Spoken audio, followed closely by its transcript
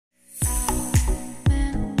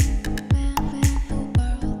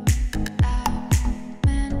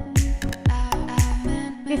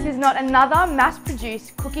not another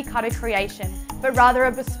mass-produced cookie-cutter creation, but rather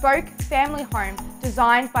a bespoke family home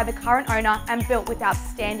designed by the current owner and built with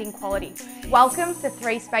outstanding quality. Welcome to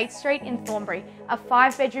 3 Speight Street in Thornbury, a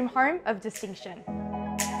 5-bedroom home of distinction.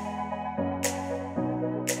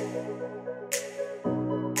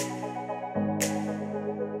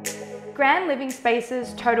 Grand living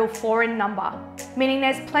spaces total 4 in number, meaning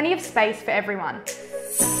there's plenty of space for everyone.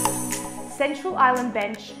 Central island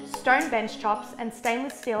bench, stone bench tops and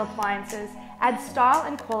stainless steel appliances add style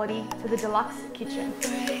and quality to the deluxe kitchen.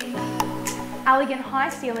 Elegant high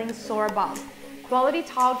ceilings soar above, quality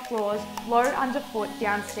tiled floors flow underfoot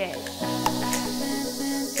downstairs.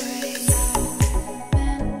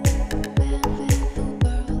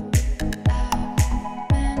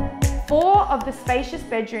 4 of the spacious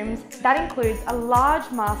bedrooms, that includes a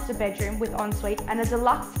large master bedroom with ensuite and a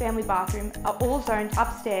deluxe family bathroom, are all zoned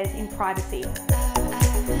upstairs in privacy.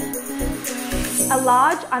 A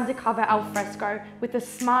large undercover alfresco with a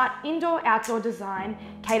smart indoor-outdoor design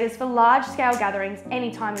caters for large-scale gatherings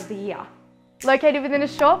any time of the year. Located within a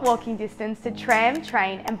short walking distance to tram,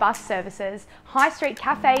 train and bus services, high street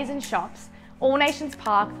cafes and shops, All Nations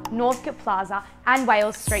Park, Northcote Plaza and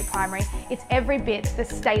Wales Street Primary, it's every bit the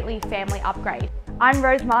stately family upgrade. I'm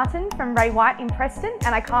Rose Martin from Ray White in Preston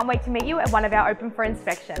and I can't wait to meet you at one of our open for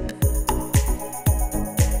inspections.